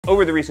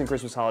Over the recent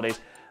Christmas holidays,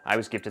 I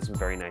was gifted some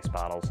very nice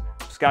bottles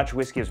of Scotch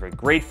whiskey. I was very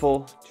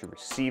grateful to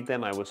receive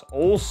them. I was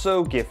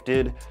also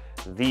gifted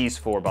these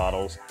 4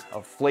 bottles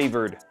of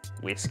flavored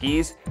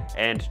whiskeys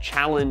and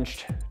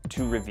challenged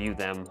to review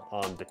them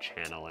on the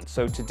channel. And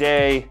so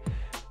today,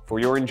 for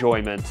your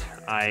enjoyment,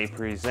 I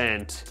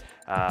present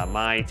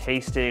my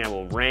tasting. I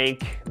will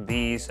rank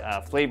these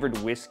flavored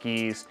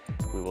whiskeys.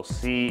 We will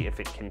see if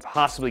it can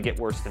possibly get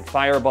worse than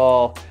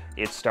Fireball.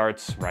 It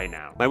starts right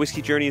now. My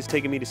whiskey journey has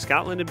taken me to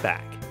Scotland and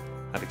back.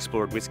 I've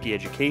explored whiskey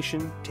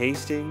education,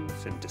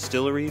 tastings, and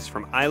distilleries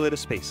from Islay to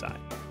Speyside.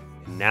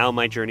 And now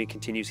my journey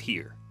continues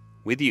here,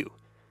 with you,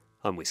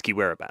 on Whiskey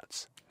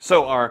Whereabouts.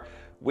 So our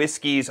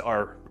whiskeys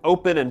are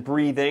open and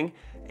breathing,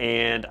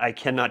 and I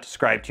cannot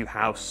describe to you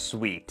how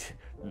sweet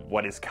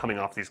what is coming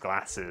off these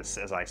glasses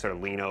as I sort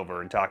of lean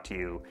over and talk to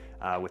you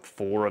with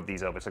 4 of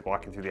these open. It's like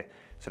walking through the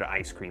sort of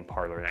ice cream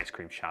parlor and ice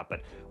cream shop.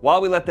 But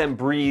while we let them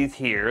breathe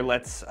here,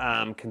 let's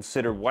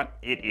consider what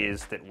it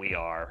is that we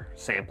are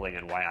sampling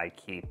and why I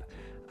keep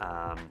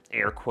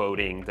air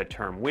quoting the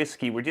term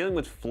whiskey. We're dealing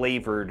with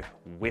flavored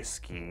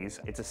whiskeys.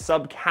 It's a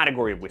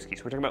subcategory of whiskey.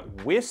 So we're talking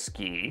about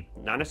whiskey,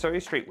 not necessarily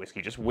straight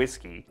whiskey, just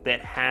whiskey that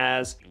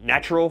has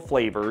natural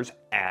flavors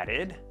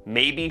added,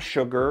 maybe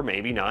sugar,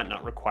 maybe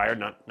not required,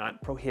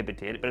 not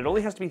prohibited, but it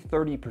only has to be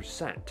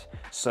 30%.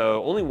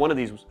 So only one of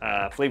these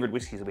flavored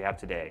whiskeys that we have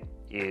today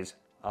is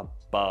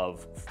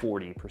above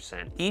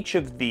 40%. Each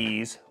of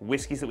these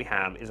whiskeys that we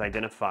have is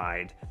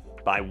identified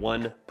by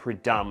one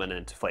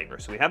predominant flavor.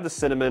 So we have the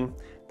cinnamon.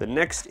 The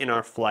next in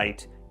our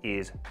flight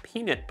is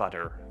peanut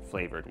butter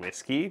flavored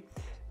whiskey.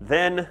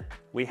 Then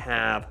we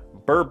have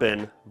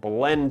bourbon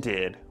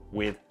blended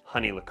with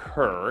honey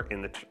liqueur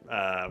in the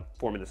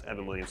form of this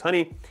Evan Williams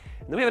honey.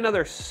 And then we have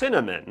another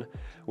cinnamon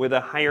with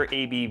a higher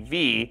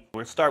ABV.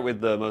 We're gonna start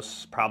with the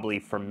most probably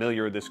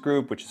familiar of this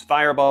group, which is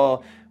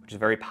Fireball, which is a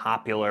very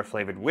popular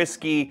flavored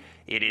whiskey.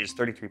 It is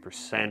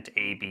 33%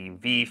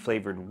 ABV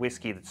flavored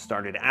whiskey that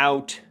started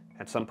out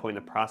at some point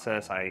in the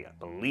process, I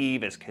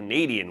believe, as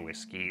Canadian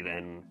whiskey,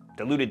 then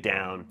diluted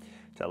down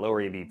to a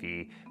lower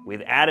ABV with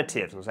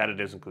additives. Those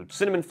additives include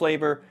cinnamon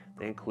flavor,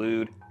 they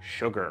include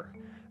sugar,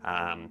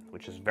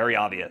 which is very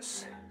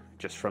obvious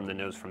just from the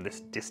nose from this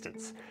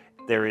distance.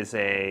 There is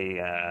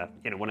a,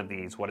 one of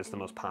these, what is the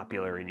most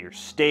popular in your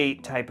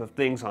state type of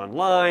things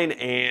online,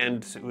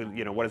 and,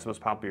 what is the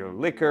most popular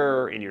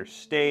liquor in your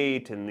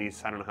state, and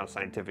these, I don't know how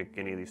scientific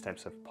any of these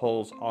types of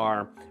polls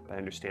are, but I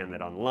understand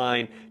that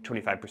online,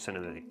 25%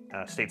 of the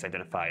states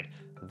identified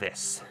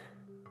this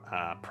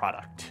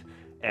product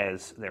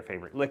as their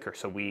favorite liquor.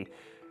 So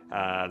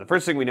the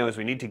first thing we know is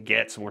we need to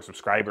get some more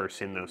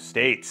subscribers in those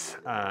states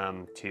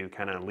to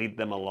kind of lead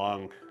them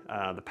along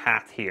the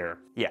path here.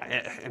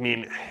 Yeah, I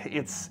mean,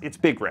 it's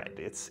Big Red.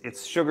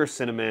 It's sugar,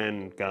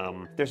 cinnamon,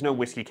 gum. There's no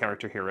whiskey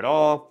character here at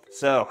all.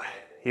 So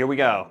here we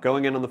go,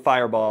 going in on the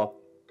Fireball.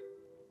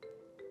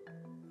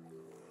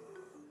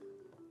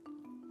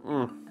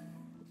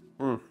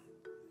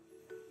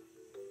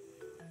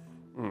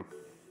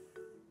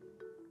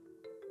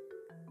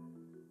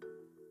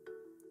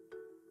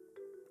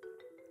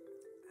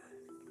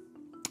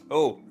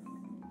 Oh,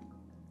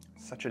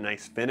 such a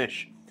nice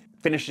finish.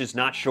 Finish is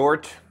not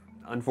short.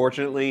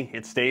 Unfortunately,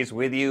 it stays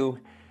with you.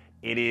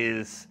 It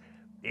is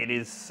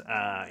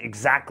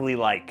exactly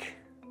like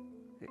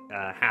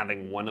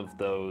having one of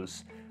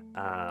those,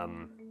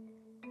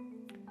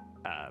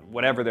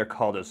 whatever they're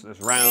called, those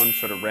round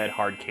sort of red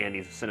hard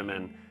candies of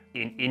cinnamon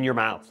in your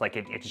mouth. Like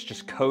it's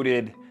just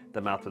coated the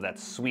mouth with that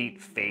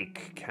sweet,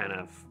 fake kind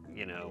of,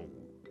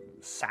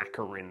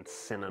 saccharine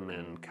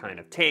cinnamon kind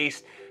of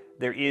taste.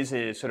 There is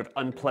a sort of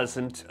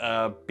unpleasant,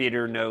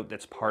 bitter note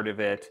that's part of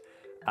it.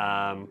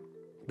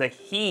 The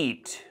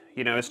heat,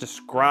 is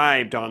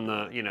described on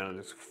the,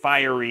 this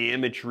fiery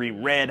imagery,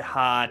 red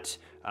hot,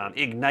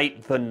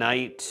 ignite the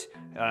night,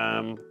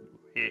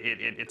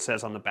 it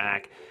says on the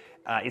back,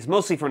 is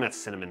mostly from that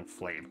cinnamon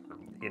flavor.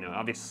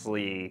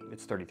 Obviously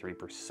it's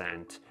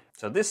 33%.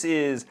 So this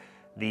is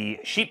the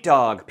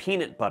Sheepdog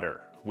Peanut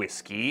Butter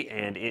Whiskey,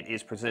 and it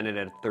is presented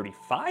at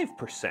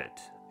 35%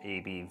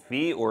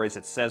 ABV, or as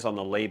it says on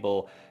the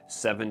label,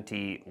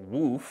 70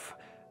 woof.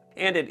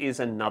 And it is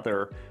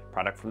another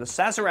product from the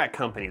Sazerac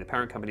company, the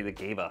parent company that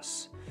gave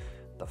us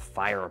the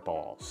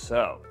Fireball.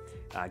 So,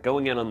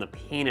 going in on the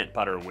peanut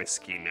butter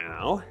whiskey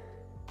now.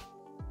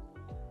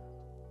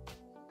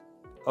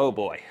 Oh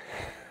boy.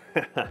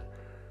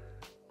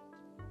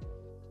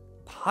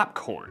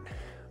 Popcorn.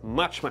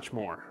 Much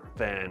more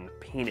than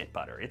peanut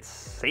butter. It's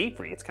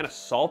savory, it's kind of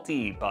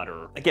salty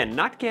butter. Again,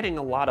 not getting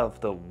a lot of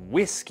the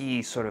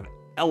whiskey sort of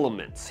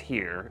elements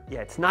here.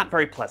 Yeah, it's not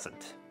very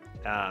pleasant.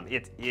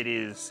 It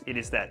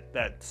is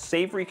that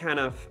savory kind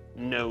of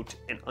note,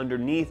 and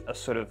underneath a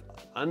sort of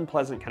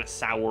unpleasant kind of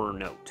sour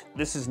note.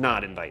 This is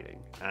not inviting.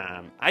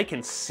 I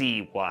can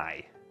see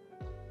why,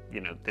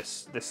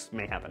 this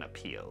may have an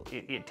appeal.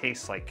 It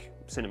tastes like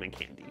cinnamon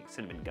candy,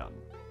 cinnamon gum.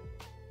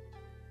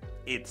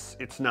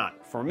 It's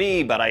not for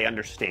me, but I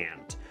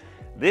understand.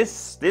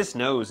 This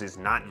nose is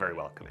not very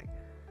welcoming.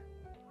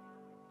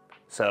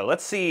 So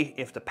let's see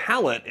if the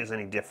palate is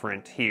any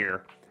different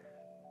here.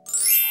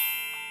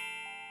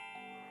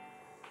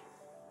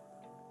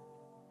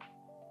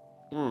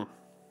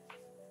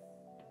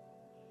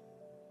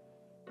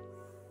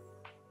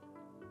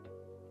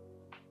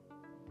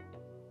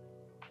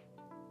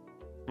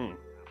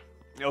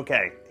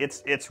 Okay,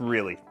 it's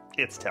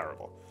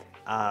terrible.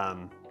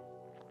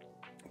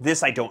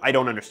 This I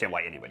don't understand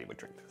why anybody would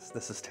drink this.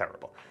 This is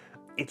terrible.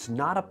 It's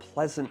not a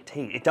pleasant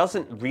taste. It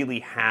doesn't really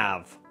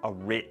have a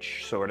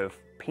rich sort of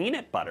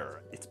peanut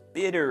butter. It's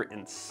bitter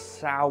and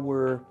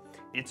sour.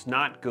 It's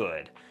not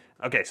good.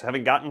 Okay, so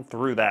having gotten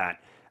through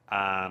that,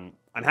 I'm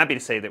happy to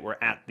say that we're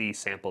at the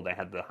sample that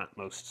had the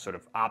most sort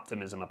of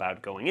optimism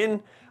about going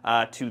in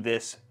to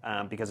this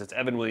because it's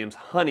Evan Williams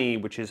Honey,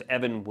 which is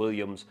Evan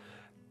Williams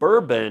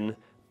bourbon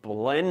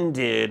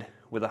blended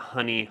with a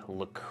honey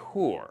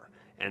liqueur.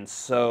 And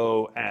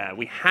so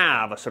we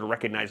have a sort of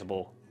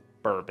recognizable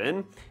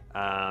bourbon.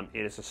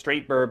 It is a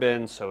straight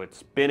bourbon, so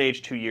it's been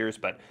aged 2 years,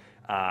 but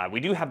we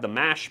do have the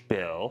mash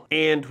bill,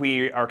 and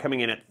we are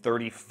coming in at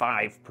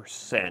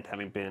 35%,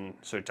 having been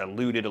sort of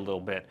diluted a little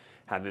bit,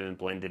 having been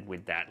blended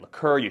with that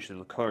liqueur. Usually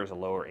liqueur is a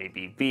lower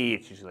ABV,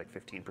 it's usually like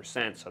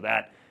 15%, so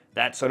that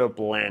sort of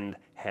blend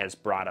has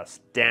brought us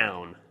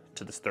down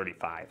to this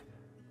 35%.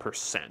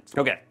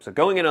 Okay, so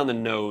going in on the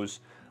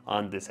nose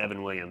on this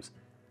Evan Williams,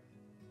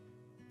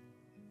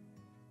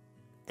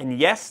 and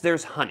yes,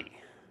 there's honey,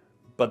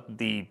 but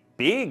the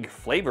big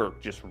flavor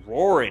just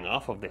roaring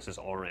off of this is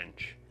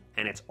orange.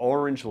 And it's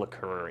orange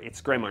liqueur, it's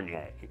Grand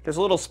Marnier. There's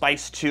a little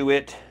spice to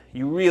it.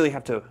 You really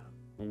have to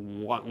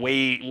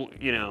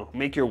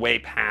make your way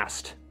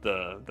past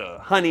the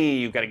honey.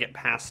 You've got to get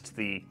past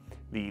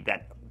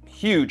that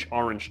huge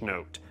orange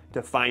note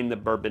to find the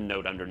bourbon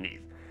note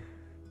underneath.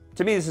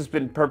 To me, this has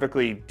been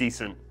perfectly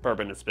decent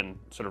bourbon. It's been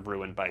sort of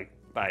ruined by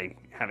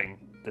having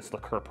this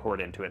liqueur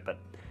poured into it, but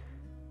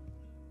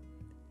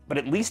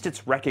at least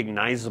it's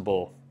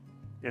recognizable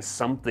as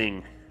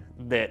something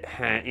that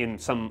in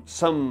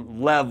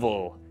some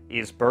level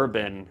is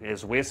bourbon,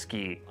 is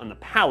whiskey. On the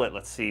palate,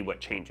 let's see what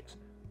changes.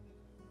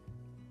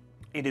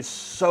 It is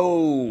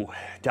so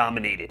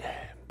dominated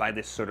by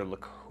this sort of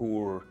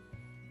liqueur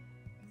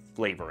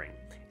flavoring,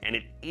 and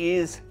it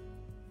is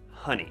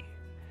honey,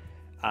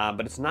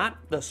 but it's not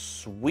the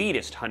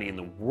sweetest honey in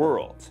the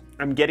world.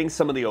 I'm getting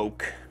some of the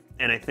oak,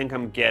 and I think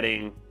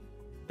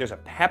there's a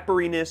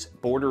pepperiness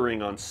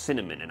bordering on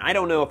cinnamon, and I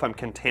don't know if I'm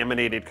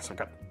contaminated because I've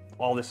got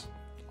all this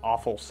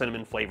awful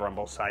cinnamon flavor on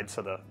both sides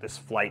of this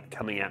flight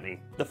coming at me.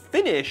 The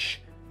finish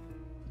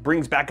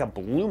brings back a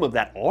bloom of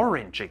that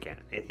orange again.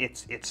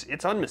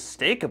 It's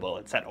unmistakable.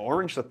 It's that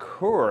orange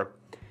liqueur,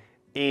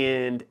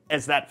 and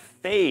as that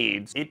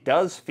fades, it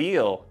does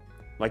feel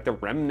like the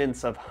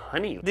remnants of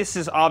honey. This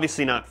is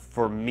obviously not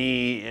for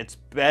me. It's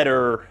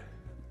better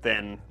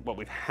than what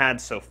we've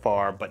had so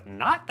far, but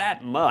not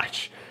that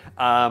much.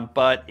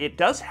 But it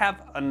does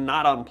have a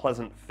not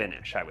unpleasant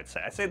finish, I would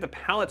say. I'd say the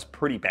palate's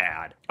pretty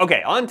bad.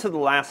 Okay, on to the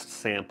last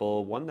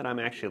sample, one that I'm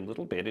actually a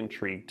little bit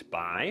intrigued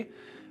by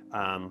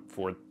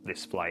for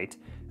this flight,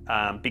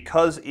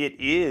 because it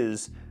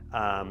is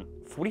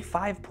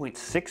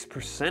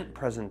 45.6%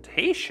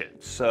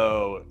 presentation.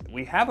 So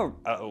we have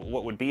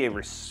what would be a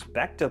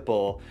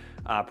respectable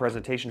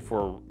presentation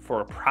for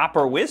a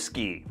proper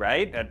whiskey,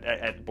 right?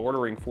 At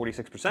bordering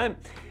 46%.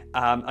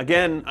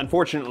 Again,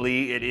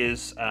 unfortunately, it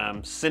is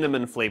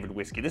cinnamon flavored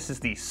whiskey. This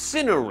is the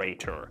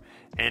Cinerator,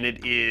 and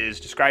it is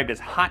described as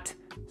hot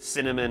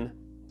cinnamon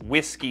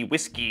whiskey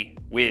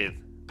with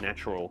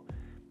natural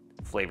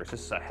flavors.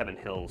 This is a Heaven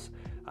Hills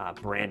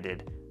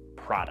branded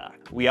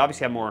product. We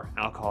obviously have more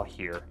alcohol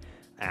here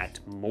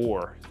at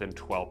more than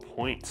 12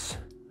 points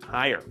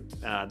higher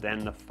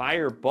than the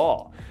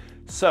Fireball.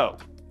 So,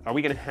 are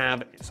we going to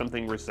have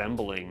something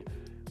resembling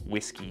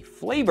whiskey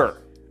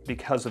flavor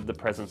because of the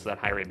presence of that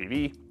higher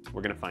ABV?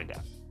 We're going to find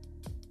out.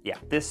 Yeah,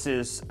 this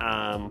is,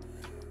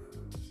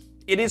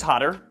 it is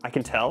hotter, I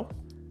can tell.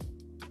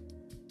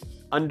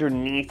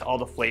 Underneath all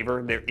the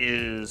flavor, there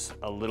is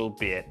a little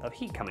bit of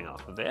heat coming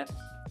off of it.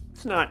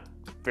 It's not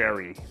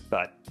very,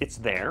 but it's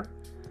there.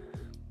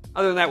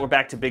 Other than that, we're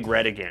back to Big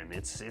Red again.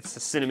 It's the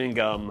cinnamon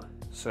gum,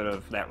 sort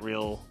of that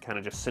real kind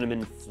of just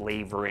cinnamon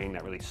flavoring,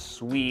 that really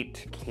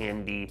sweet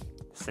candy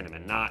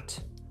cinnamon, not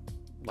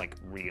like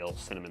real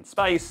cinnamon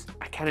spice.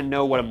 I kind of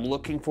know what I'm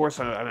looking for,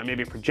 so I may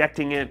be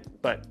projecting it,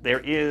 but there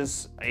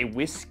is a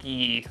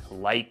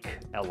whiskey-like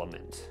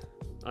element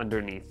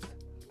underneath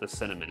the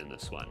cinnamon in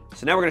this one.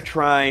 So now we're gonna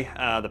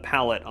try the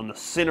palate on the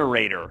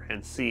Cinerator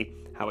and see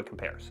how it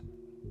compares.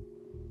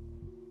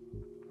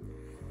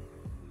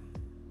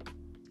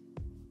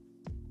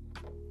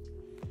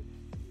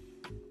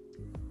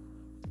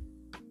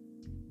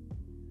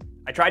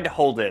 I tried to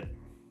hold it,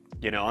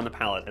 on the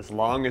palate as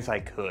long as I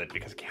could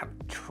because I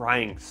kept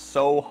trying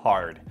so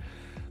hard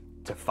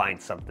to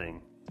find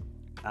something.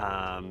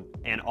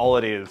 And all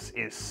it is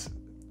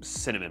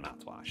cinnamon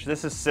mouthwash.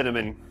 This is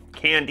cinnamon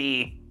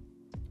candy.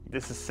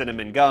 This is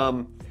cinnamon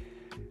gum.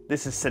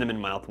 This is cinnamon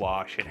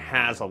mouthwash. It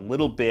has a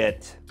little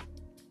bit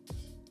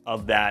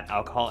of that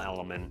alcohol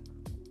element.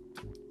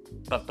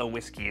 but the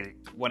whiskey,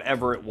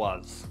 whatever it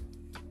was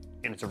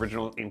in its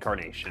original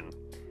incarnation,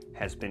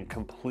 has been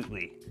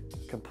completely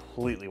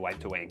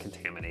wiped away and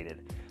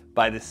contaminated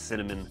by this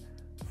cinnamon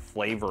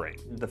flavoring.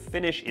 The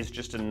finish is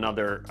just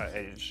another,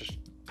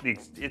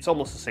 it's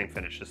almost the same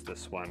finish as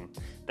this one.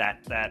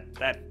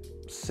 That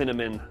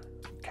cinnamon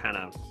kind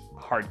of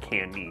hard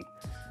candy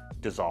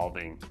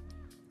dissolving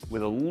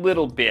with a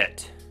little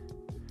bit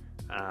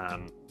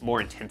more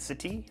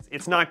intensity.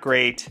 It's not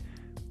great.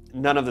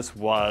 None of this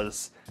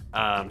was.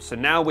 So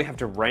now we have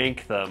to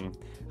rank them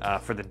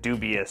for the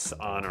dubious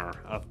honor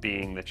of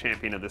being the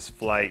champion of this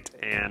flight.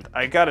 And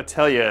I gotta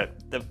tell you,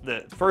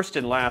 the first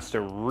and last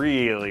are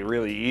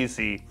really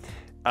easy.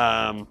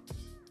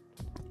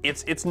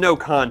 It's no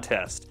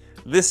contest.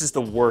 This is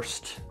the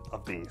worst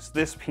of these.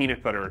 This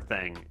peanut butter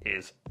thing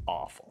is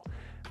awful.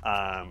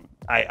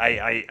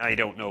 I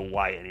don't know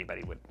why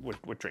anybody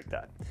would drink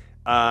that.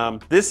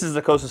 This is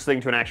the closest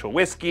thing to an actual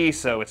whiskey,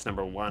 so it's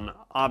number one,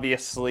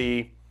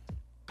 obviously.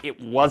 It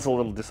was a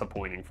little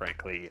disappointing,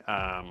 frankly.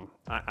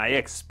 I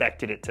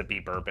expected it to be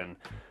bourbon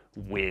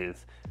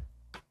with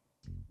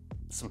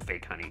some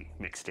fake honey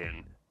mixed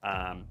in.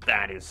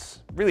 That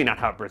is really not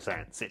how it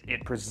presents.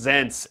 It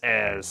presents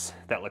as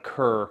that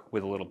liqueur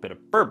with a little bit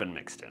of bourbon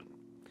mixed in.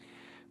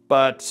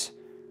 But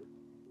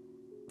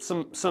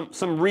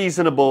some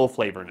reasonable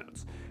flavor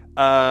notes.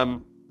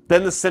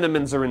 Then the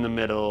cinnamons are in the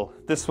middle.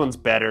 This one's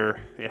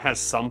better. It has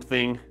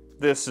something.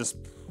 This is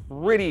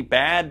pretty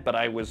bad, but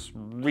I was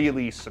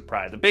really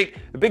surprised. The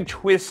big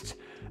twist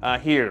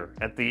here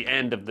at the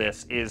end of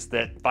this is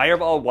that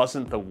Fireball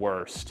wasn't the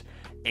worst,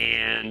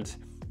 and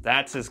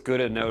that's as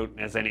good a note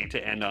as any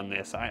to end on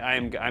this.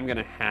 I'm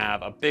gonna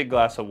have a big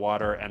glass of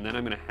water, and then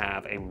I'm gonna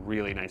have a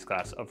really nice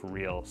glass of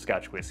real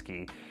Scotch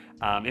whiskey.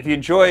 If you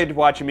enjoyed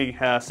watching me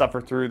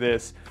suffer through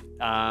this,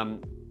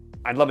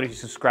 I'd love it if you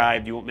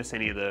subscribed. You won't miss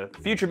any of the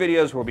future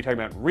videos where we'll be talking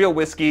about real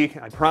whiskey,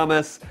 I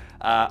promise,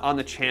 on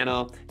the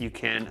channel. You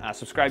can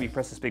subscribe, you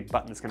press this big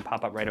button that's gonna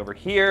pop up right over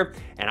here,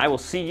 and I will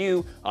see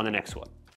you on the next one.